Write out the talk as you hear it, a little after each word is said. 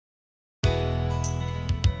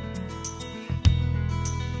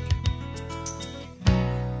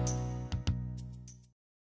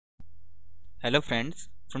Hello friends,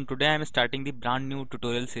 from today I am starting the brand new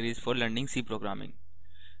tutorial series for learning C programming.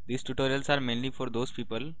 These tutorials are mainly for those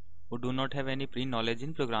people who do not have any pre-knowledge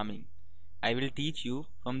in programming. I will teach you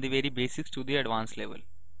from the very basics to the advanced level.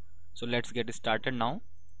 So let's get started now.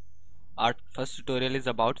 Our first tutorial is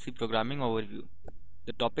about C programming overview.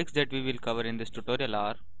 The topics that we will cover in this tutorial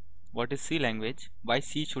are: what is C language, why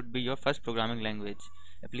C should be your first programming language,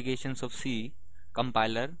 applications of C,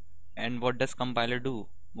 compiler, and what does compiler do,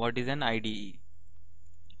 what is an IDE.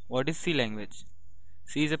 What is C language?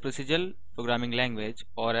 C is a procedural programming language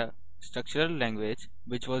or a structural language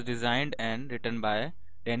which was designed and written by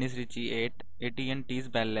Dennis Ritchie at AT&T's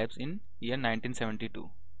Bell Labs in year 1972.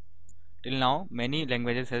 Till now, many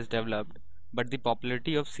languages has developed, but the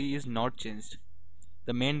popularity of C is not changed.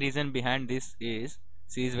 The main reason behind this is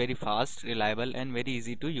C is very fast, reliable, and very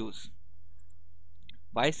easy to use.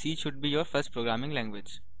 Why C should be your first programming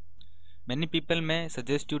language? Many people may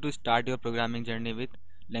suggest you to start your programming journey with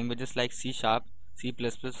languages like C Sharp, C++,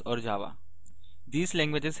 or Java. These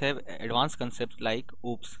languages have advanced concepts like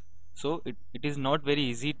OOPS, so it is not very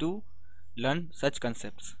easy to learn such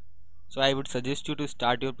concepts. So I would suggest you to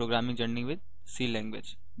start your programming journey with C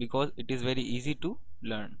language because it is very easy to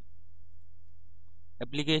learn.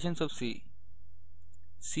 Applications of C.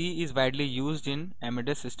 C is widely used in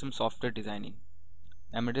embedded system software designing.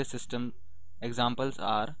 Embedded system examples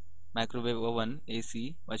are microwave oven,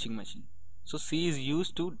 AC, washing machine. So C is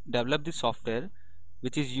used to develop the software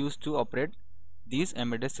which is used to operate these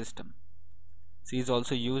embedded system. C is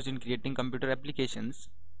also used in creating computer applications.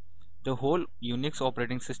 The whole Unix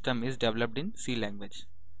operating system is developed in C language.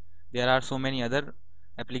 There are so many other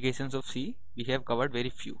applications of C, we have covered very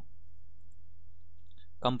few.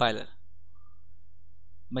 Compiler.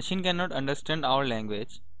 Machine cannot understand our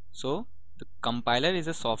language, so the compiler is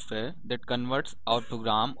a software that converts our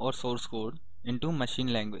program or source code into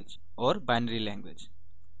machine language or binary language,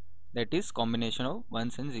 that is combination of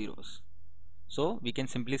ones and zeros. So we can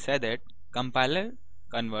simply say that compiler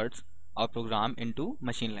converts our program into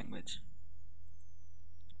machine language.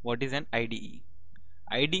 What is an IDE?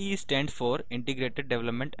 IDE stands for Integrated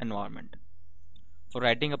Development Environment. For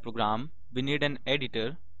writing a program, we need an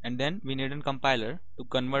editor and then we need a compiler to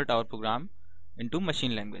convert our program into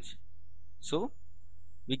machine language. So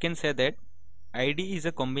we can say that IDE is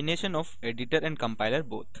a combination of editor and compiler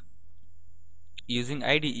both. Using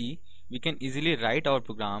IDE, we can easily write our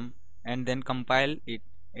program and then compile it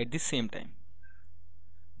at the same time.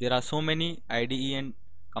 There are so many IDE and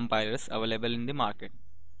compilers available in the market.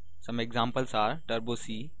 Some examples are Turbo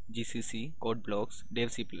C, GCC, CodeBlocks,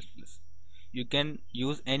 Dev C++. You can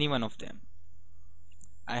use any one of them.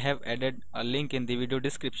 I have added a link in the video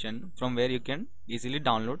description from where you can easily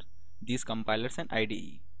download these compilers and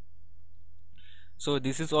IDE. So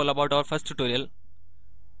this is all about our first tutorial.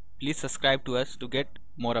 Please subscribe to us to get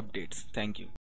more updates. Thank you.